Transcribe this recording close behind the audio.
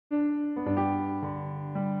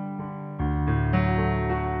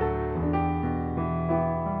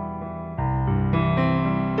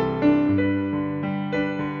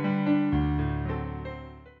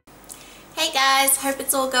guys, hope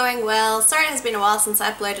it's all going well. Sorry it has been a while since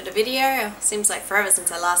I uploaded a video. Seems like forever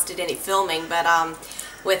since I last did any filming, but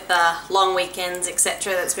with the long weekends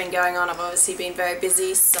etc. that's been going on, I've obviously been very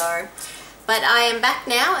busy. But I am back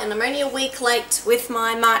now and I'm only a week late with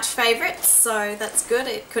my March favourites, so that's good.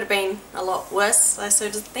 It could have been a lot worse, I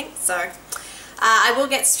sort of think. So I will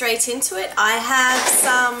get straight into it. I have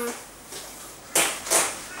some...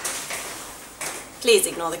 Please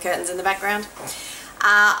ignore the curtains in the background.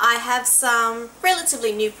 I have some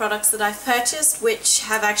relatively new products that I've purchased, which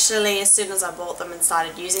have actually, as soon as I bought them and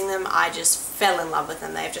started using them, I just fell in love with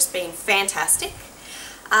them. They've just been fantastic.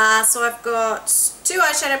 So I've got 2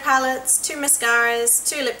 eyeshadow palettes, 2 mascaras,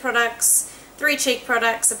 2 lip products, 3 cheek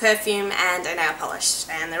products, a perfume and a nail polish,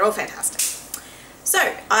 and they're all fantastic.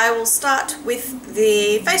 So I will start with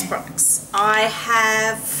the face products. I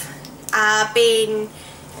have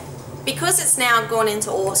because it's now gone into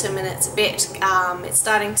autumn and it's a bit, it's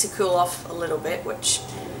starting to cool off a little bit, which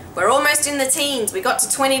we're almost in the teens. We got to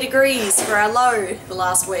 20 degrees for our low the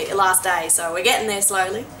last day, so we're getting there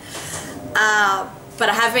slowly. But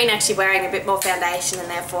I have been actually wearing a bit more foundation, and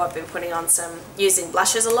therefore I've been putting on using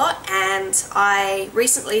blushes a lot. And I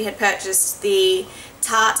recently had purchased the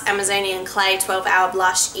Tarte Amazonian Clay 12-Hour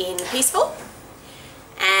Blush in Peaceful,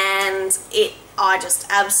 and I just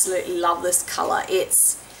absolutely love this colour.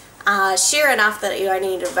 It's sheer enough that you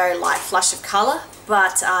only need a very light flush of colour,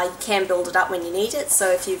 but you can build it up when you need it.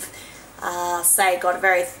 So if you've say got a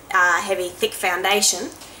very heavy thick foundation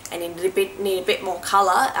and you need a bit more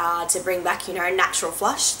colour to bring back, you know, a natural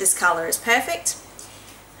flush, this colour is perfect.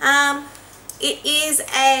 It's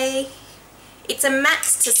a matte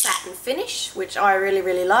to satin finish, which I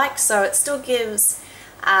really like, so it still gives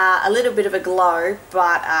a little bit of a glow,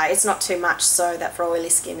 but it's not too much so that for oily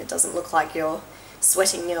skin it doesn't look like you're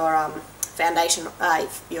sweating your foundation,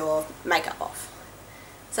 your makeup off.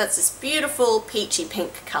 So it's this beautiful peachy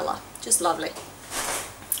pink colour, just lovely.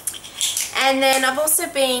 And then I've also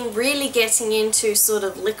been really getting into sort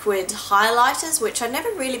of liquid highlighters, which I've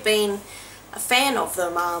never really been a fan of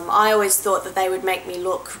them. I always thought that they would make me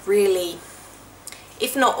look really,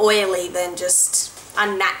 if not oily, then just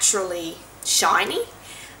unnaturally shiny.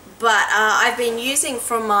 But I've been using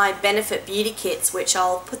from my Benefit beauty kits, which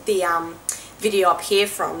I'll put the video up here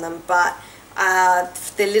from them, but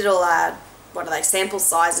the little what are they, sample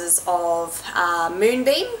sizes of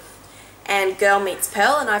Moonbeam and Girl Meets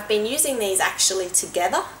Pearl, and I've been using these actually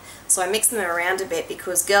together. So I mix them around a bit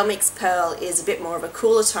because Girl Meets Pearl is a bit more of a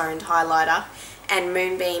cooler toned highlighter and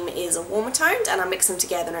Moonbeam is a warmer toned, and I mix them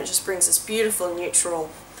together and it just brings this beautiful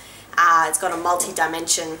neutral, it's got a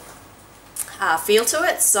multi-dimension feel to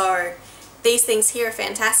it. So these things here are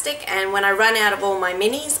fantastic, and when I run out of all my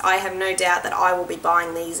minis, I have no doubt that I will be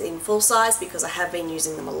buying these in full size because I have been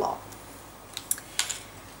using them a lot.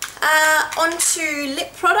 On to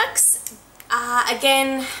lip products.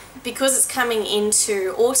 Again, because it's coming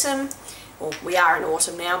into autumn, well, we are in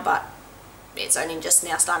autumn now, but it's only just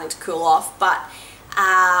now starting to cool off, but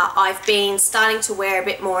I've been starting to wear a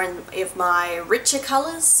bit more of my richer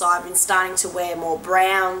colours, so I've been starting to wear more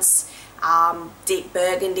browns, deep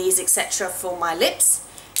burgundies, etc. for my lips.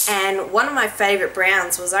 And one of my favourite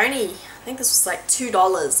browns was only, I think this was like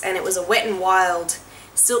 $2, and it was a Wet n Wild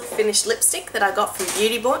silk finish lipstick that I got from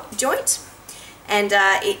Beauty Joint, and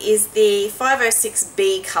it is the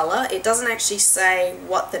 506B colour. It doesn't actually say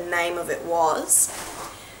what the name of it was,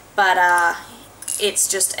 but it's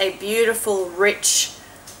just a beautiful rich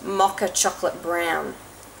mocha chocolate brown,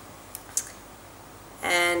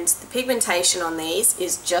 and the pigmentation on these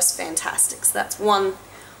is just fantastic. So that's one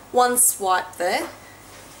swipe there.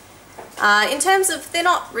 In terms of, they're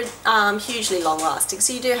not hugely long lasting,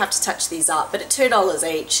 so you do have to touch these up, but at $2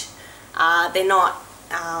 each, they're not,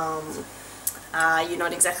 you're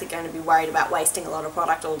not exactly going to be worried about wasting a lot of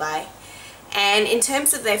product all day. And in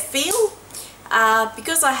terms of their feel,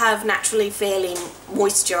 because I have naturally fairly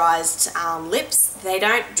moisturised lips, they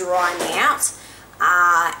don't dry me out,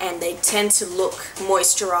 and they tend to look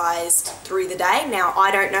moisturised through the day. Now,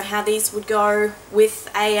 I don't know how these would go with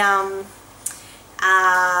a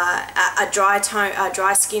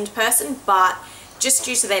dry skinned person, but just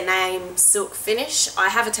due to their name, silk finish, I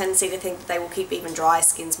have a tendency to think that they will keep even dry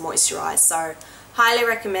skins moisturised. So highly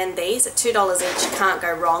recommend these. At $2 each, you can't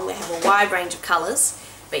go wrong. They have a wide range of colours,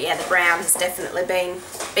 but yeah, the brown has definitely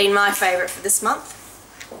been my favourite for this month.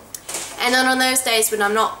 And then on those days when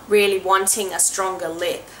I'm not really wanting a stronger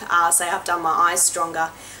lip, say I've done my eyes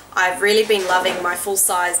stronger, I've really been loving my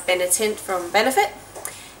full-size Benetint from Benefit.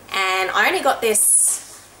 And I only got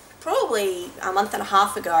this probably a month and a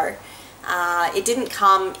half ago. It didn't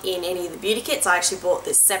come in any of the beauty kits. I actually bought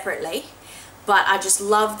this separately. but I just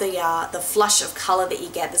love the flush of colour that you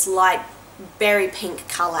get, this light berry pink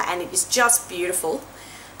colour, and it is just beautiful.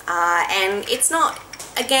 And it's not,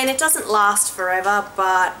 again, it doesn't last forever,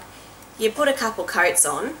 but you put a couple coats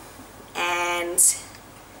on and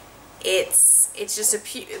it's just a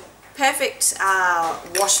perfect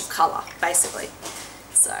wash of colour, basically.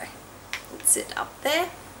 So it's it up there,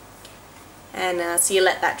 and so you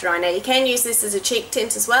let that dry. Now you can use this as a cheek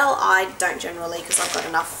tint as well. I don't generally, because I've got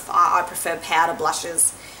enough. I prefer powder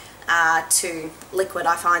blushes to liquid.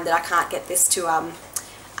 I find that I can't get this to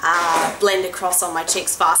blend across on my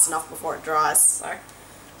cheeks fast enough before it dries. So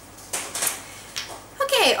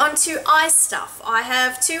okay, on to eye stuff. I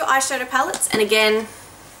have two eyeshadow palettes, and again,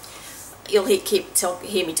 you'll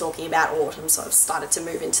hear me talking about autumn, so I've started to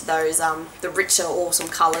move into those, the richer autumn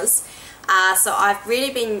colours. So I've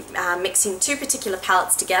really been mixing two particular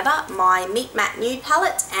palettes together, my Meet Matte Nude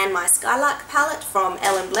palette and my Skylark palette from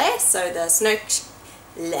Ellen Blair, so the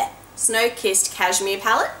Snowkissed Cashmere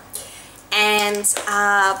palette. And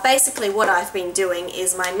basically what I've been doing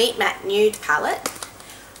is my Meet Matte Nude palette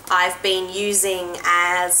I've been using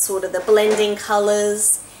as sort of the blending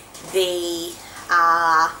colours, the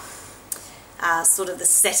sort of the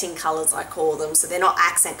setting colours, I call them. So they're not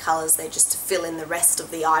accent colours, they're just to fill in the rest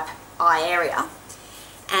of the eye area.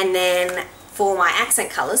 And then for my accent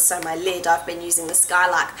colours, so my lid, I've been using the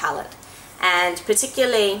Skylark palette, and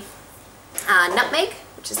particularly Nutmeg,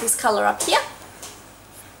 which is this colour up here,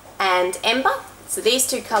 and Ember. So these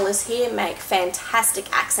two colours here make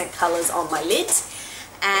fantastic accent colours on my lid.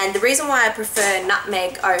 And the reason why I prefer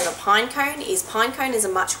Nutmeg over Pinecone is Pinecone is a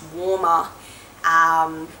much warmer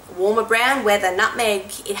brown, where the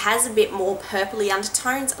Nutmeg, it has a bit more purpley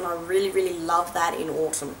undertones, and I really love that in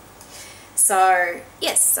autumn. So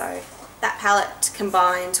yes, so that palette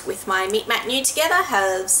combined with my Meet Matte Nude together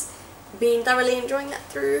has been thoroughly enjoying that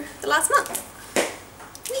through the last month.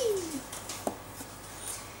 Whee!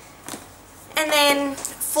 And then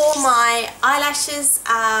for my eyelashes,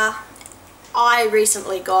 I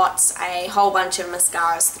recently got a whole bunch of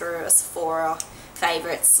mascaras through a Sephora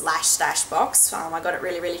Favourites /stash box. I got it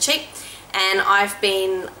really cheap, and I've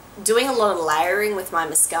been doing a lot of layering with my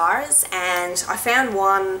mascaras, and I found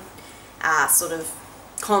one sort of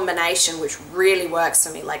combination which really works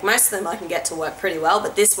for me. Like most of them I can get to work pretty well,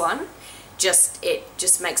 but this one it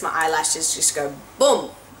just makes my eyelashes just go boom.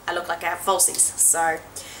 I look like I have falsies. So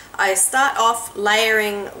I start off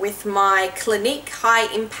layering with my Clinique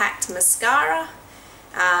High Impact Mascara,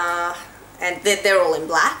 and they're all in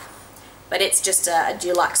black, but it's just a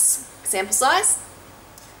deluxe sample size.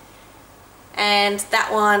 And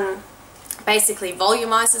that one basically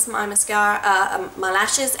volumizes my mascara, my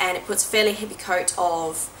lashes, and it puts a fairly heavy coat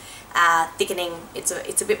of thickening. It's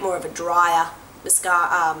a bit more of a drier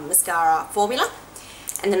mascara formula.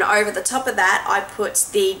 And then over the top of that, I put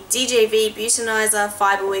the d.j.v beautenizer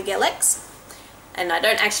Fiberwig LX. And I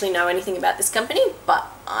don't actually know anything about this company, but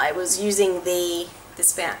I was using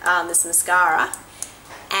this mascara,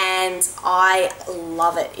 and I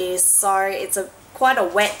love it. It's quite a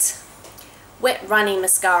wet runny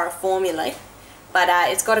mascara formula, but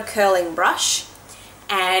it's got a curling brush,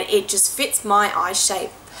 and it just fits my eye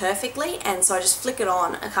shape perfectly. And so I just flick it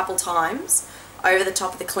on a couple times over the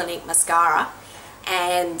top of the Clinique mascara,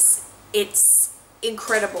 and it's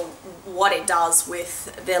incredible what it does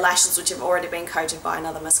with the lashes which have already been coated by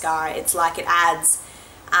another mascara. It's like it adds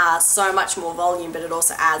so much more volume, but it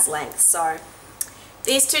also adds length. So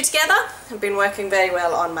these two together have been working very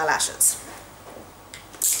well on my lashes.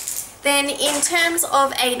 Then in terms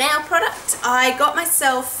of a nail product, I got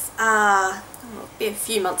myself a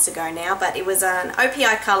few months ago now, but it was an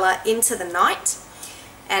OPI colour Into the Night,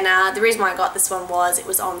 and the reason why I got this one was it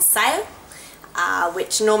was on sale,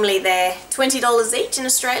 which normally they're $20 each in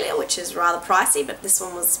Australia, which is rather pricey, but this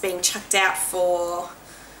one was being chucked out for,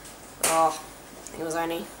 I think it was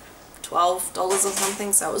only $12 or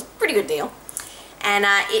something, so it was a pretty good deal. And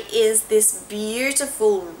it is this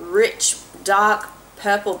beautiful, rich, dark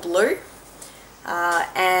purple blue,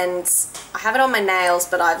 and I have it on my nails,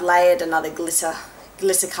 but I've layered another glitter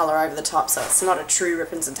colour over the top, so it's not a true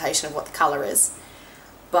representation of what the colour is.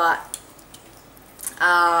 But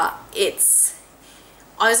I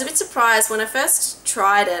was a bit surprised when I first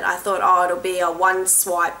tried it. I thought, oh, it'll be a one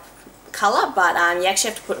swipe colour, but you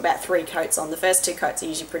actually have to put about 3 coats on. The first 2 coats are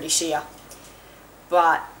usually pretty sheer,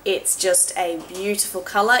 but it's just a beautiful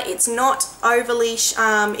colour. It's not overly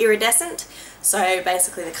iridescent, so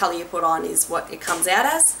basically the colour you put on is what it comes out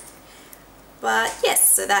as. But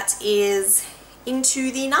yes, so that is Into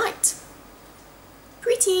the Night.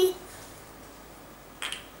 Pretty.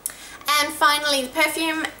 And finally, the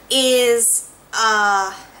perfume is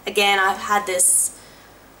Again, I've had this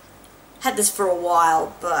for a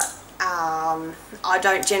while, but I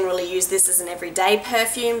don't generally use this as an everyday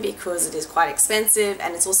perfume because it is quite expensive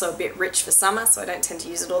and it's also a bit rich for summer, so I don't tend to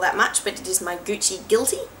use it all that much, but it is my Gucci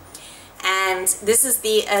Guilty. And this is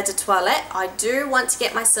the Eau de Toilette. I do want to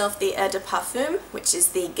get myself the Eau de Parfum, which is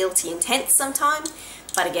the Guilty Intense sometime,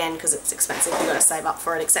 but again, because it's expensive, you've got to save up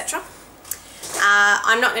for it, etc.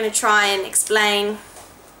 I'm not going to try and explain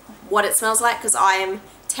what it smells like because I am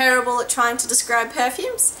terrible at trying to describe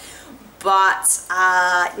perfumes, but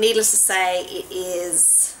needless to say,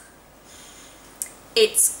 it's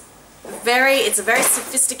a very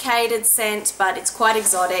sophisticated scent, but it's quite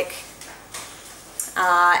exotic.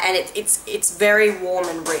 And it's very warm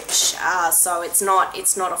and rich, so it's not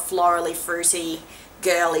a florally fruity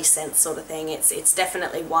girly scent sort of thing. It's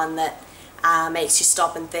definitely one that makes you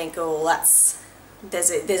stop and think, oh,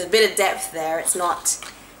 there's a bit of depth there. It's not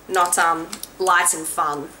light and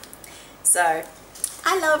fun. So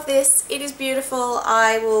I love this. It is beautiful.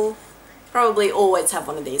 I will probably always have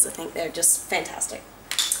one of these. I think they're just fantastic,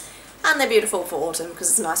 and they're beautiful for autumn because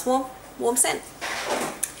it's a nice warm scent.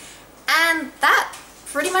 And that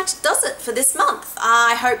pretty much does it for this month.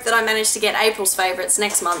 I hope that I managed to get April's favourites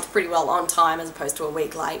next month pretty well on time as opposed to a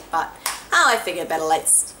week late, but I figure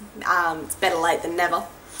it's better late than never.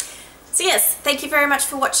 So yes, thank you very much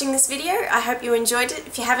for watching this video. I hope you enjoyed it.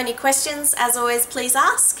 If you have any questions, as always, please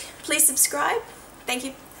ask. Please subscribe. Thank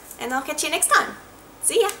you, and I'll catch you next time.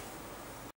 See ya!